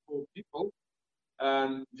 24 people,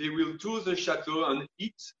 and they will tour the chateau and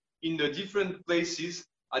eat in the different places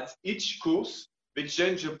at each course. They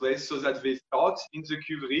change the place so that they start in the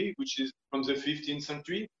Cuverie, which is from the 15th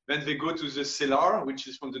century, then they go to the cellar, which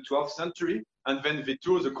is from the 12th century, and then they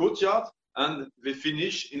tour the courtyard, and they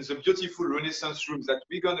finish in the beautiful Renaissance rooms that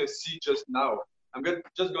we're going to see just now. I'm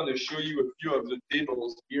just going to show you a few of the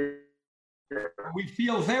tables here. We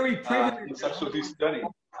feel very privileged. It's absolutely stunning.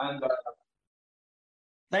 And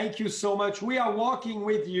Thank you so much. We are walking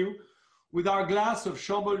with you with our glass of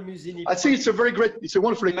Chambol Musigny. I think it's a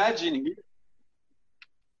wonderful imagining.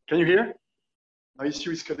 Can you hear? I see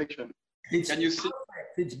his connection. It's can you see?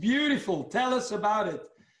 perfect. It's beautiful. Tell us about it.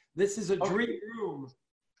 This is a dream room.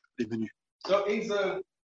 Les menus. So in the,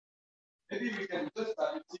 maybe we can just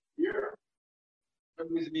have it here. Come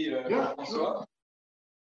with me, Yeah, François. sure.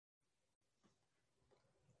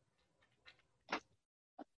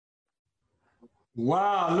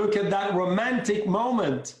 Wow, look at that romantic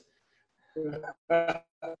moment.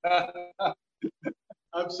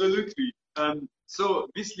 Absolutely. So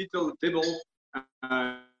this little table,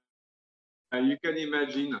 you can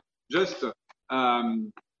imagine just you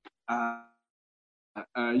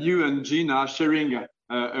and Jean are sharing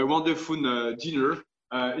a wonderful dinner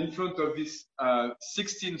in front of this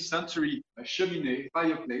 16th century cheminée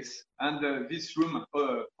fireplace, and this room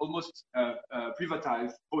almost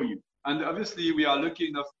privatized for you. And obviously, we are lucky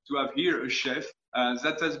enough to have here a chef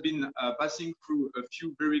that has been passing through a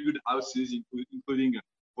few very good houses, including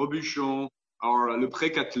Robuchon or Le Pré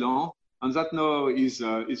Catelan, and that now is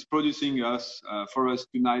producing us for us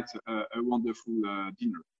tonight a wonderful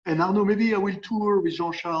dinner. And Arnaud, maybe I will tour with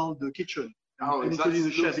Jean-Charles the kitchen. Oh, and that including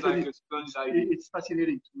the chef, looks like because a splendid idea. it's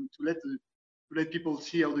fascinating to let people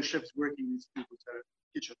see how the chef's working in this beautiful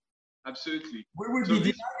kitchen. Absolutely. We would So be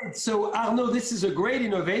this- delighted. So Arnaud, this is a great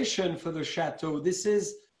innovation for the chateau. This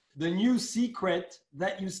is the new secret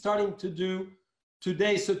that you're starting to do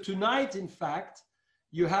today. So tonight, in fact,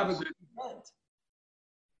 you have a great event.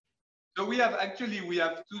 So we have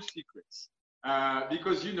two secrets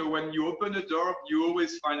because when you open a door, you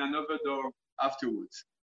always find another door afterwards.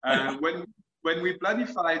 when we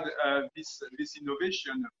planified this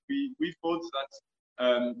innovation, we thought that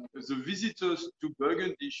the visitors to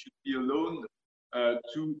Burgundy should be allowed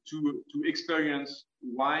to experience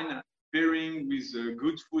wine pairing with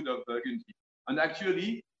good food of Burgundy. And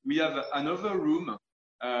actually, we have another room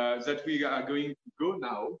that we are going to go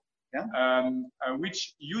now,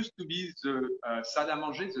 which used to be the salle à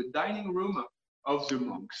manger, the dining room of the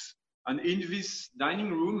monks. And in this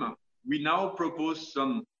dining room, we now propose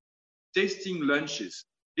some tasting lunches.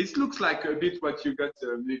 It looks like a bit what you got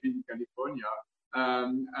maybe in California,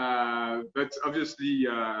 but obviously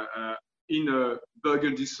in a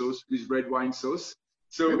Burgundy sauce with red wine sauce.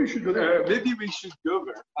 So maybe we should go there.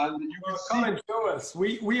 And you will come and show us.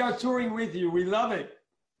 We are touring with you. We love it.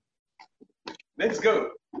 Let's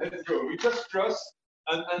go. Let's go. We just cross,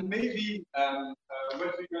 and maybe what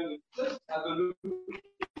we're going to just have a look to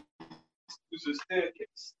the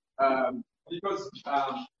staircase, because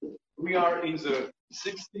we are in the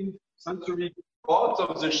 16th century part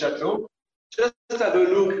of the chateau. Just have a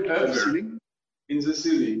look up in the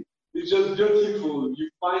ceiling. It's just beautiful. You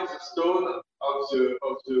find the stone of the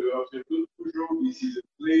Claude Peugeot. This is a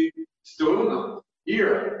plain stone.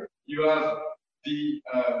 Here you have the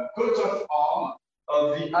coat of arms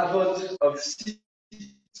of the Abbot of Citeaux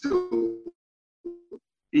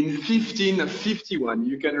in 1551.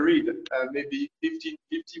 You can read maybe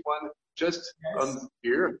 1551 just on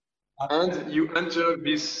here. And you enter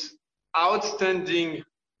this outstanding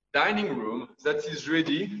dining room that is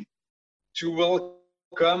ready to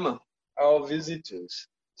welcome our visitors.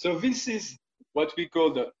 So this is what we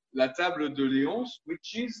call the La Table de Léonce,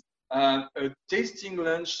 which is a tasting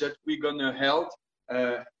lunch that we're gonna hold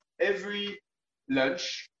every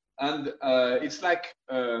lunch. And it's like,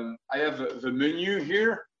 I have the menu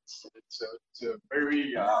here. It's a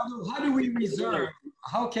very... how do we reserve?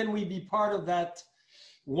 How can we be part of that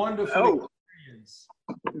wonderful experience?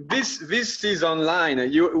 This is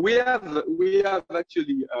online. We have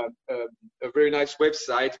actually a very nice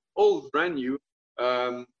website, all brand new,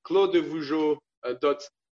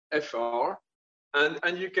 claudevougeot.fr,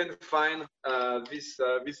 and you can find this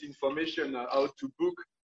information how to book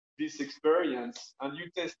this experience. And you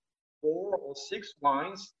test 4 or 6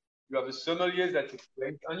 wines. You have a sommelier that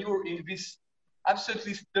explains, and you're in this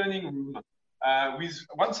absolutely stunning room with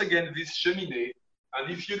once again this cheminée. And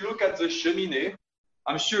if you look at the cheminée,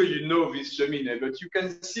 I'm sure you know this cheminée, but you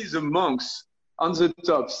can see the monks on the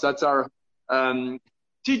tops that are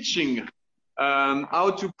teaching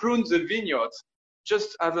how to prune the vineyards.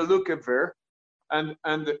 Just have a look up there, and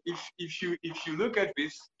if you look at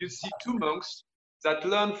this, you see 2 monks that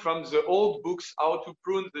learn from the old books how to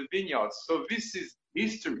prune the vineyards. So this is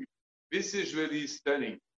history. This is really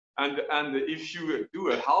stunning. And if you do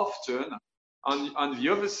a half turn, on the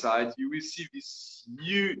other side, you will see this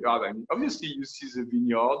new, obviously you see the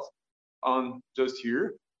vineyard on just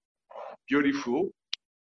here, beautiful.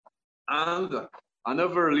 And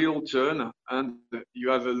another little turn, and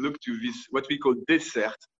you have a look to this, what we call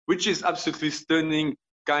dessert, which is absolutely stunning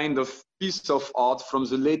kind of piece of art from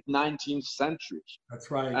the late 19th century.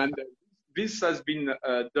 That's right. And this has been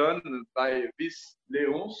done by this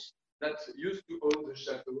Léonce that used to own the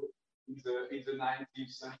chateau in the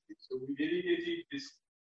 19th century. So we dedicated this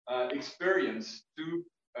experience to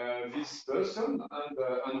this person,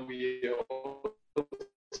 and we also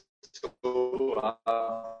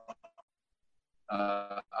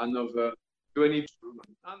another 22.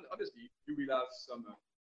 And obviously, you will have some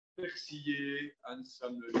persillé and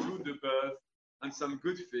some jus de bœuf and some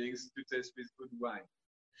good things to taste with good wine.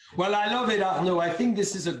 Well, I love it, Arnaud. I think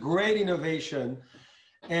this is a great innovation.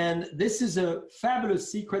 And this is a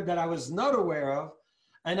fabulous secret that I was not aware of.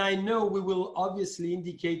 And I know we will obviously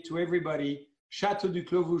indicate to everybody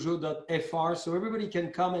chateauduclos-vougeot.fr so everybody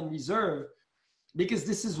can come and reserve, because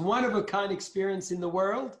this is one of a kind experience in the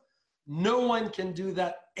world. No one can do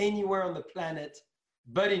that anywhere on the planet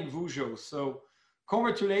but in Vougeot. So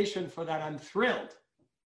congratulations for that. I'm thrilled.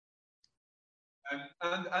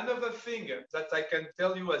 And another thing that I can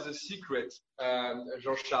tell you as a secret,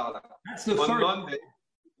 Jean-Charles, that's the on Monday,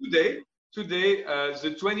 today,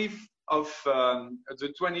 the 20th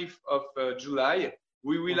of July,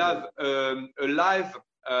 we will have a live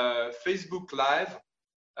Facebook Live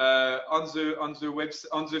on the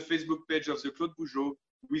Facebook page of the Claude Peugeot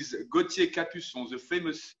with Gauthier Capuçon, the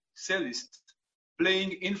famous cellist,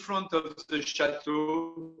 playing in front of the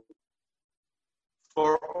chateau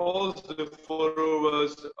for all the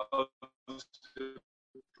followers of the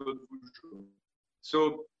Claude Peugeot.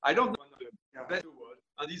 So I don't know the best in the world,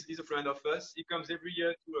 and he's a friend of us. He comes every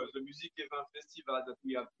year to the Music Event Festival that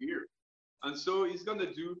we have here. And so he's going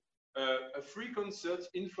to do a free concert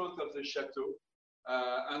in front of the chateau,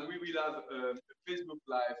 and we will have a Facebook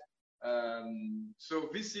Live. So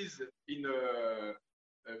this is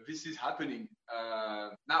this is happening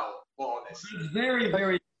now, more or less. It's very,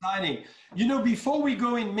 very exciting. You know, before we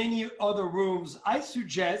go in many other rooms, I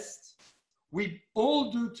suggest we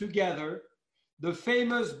all do together the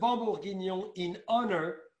famous Bon Bourguignon in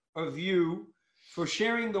honor of you for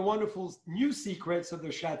sharing the wonderful new secrets of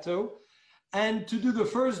the chateau and to do the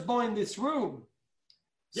first bon in this room.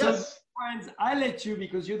 Yes. So, friends, I let you,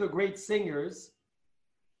 because you're the great singers,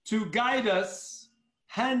 to guide us,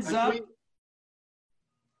 hands And up.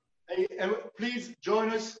 Please join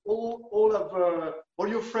us, all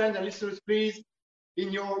your friends and listeners, please,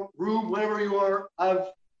 in your room, wherever you are,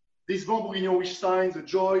 have this Bon Bourguignon which signs the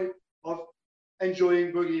joy of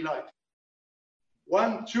enjoying Burgundy life.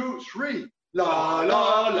 1, 2, 3. La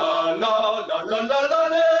la la la la la la la la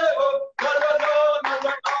la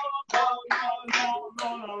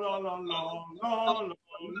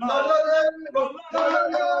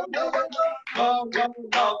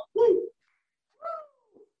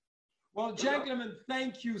Well, gentlemen,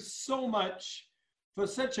 thank you so much for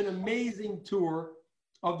such an amazing tour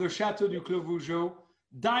of the Château du Clos Vougeot,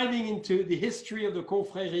 diving into the history of the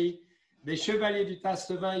confrérie, des Chevaliers du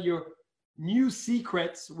Tastevin, your new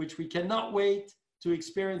secrets, which we cannot wait to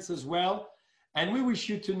experience as well. And we wish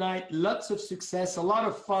you tonight lots of success, a lot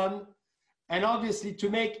of fun, and obviously to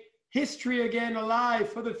make history again alive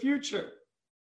for the future.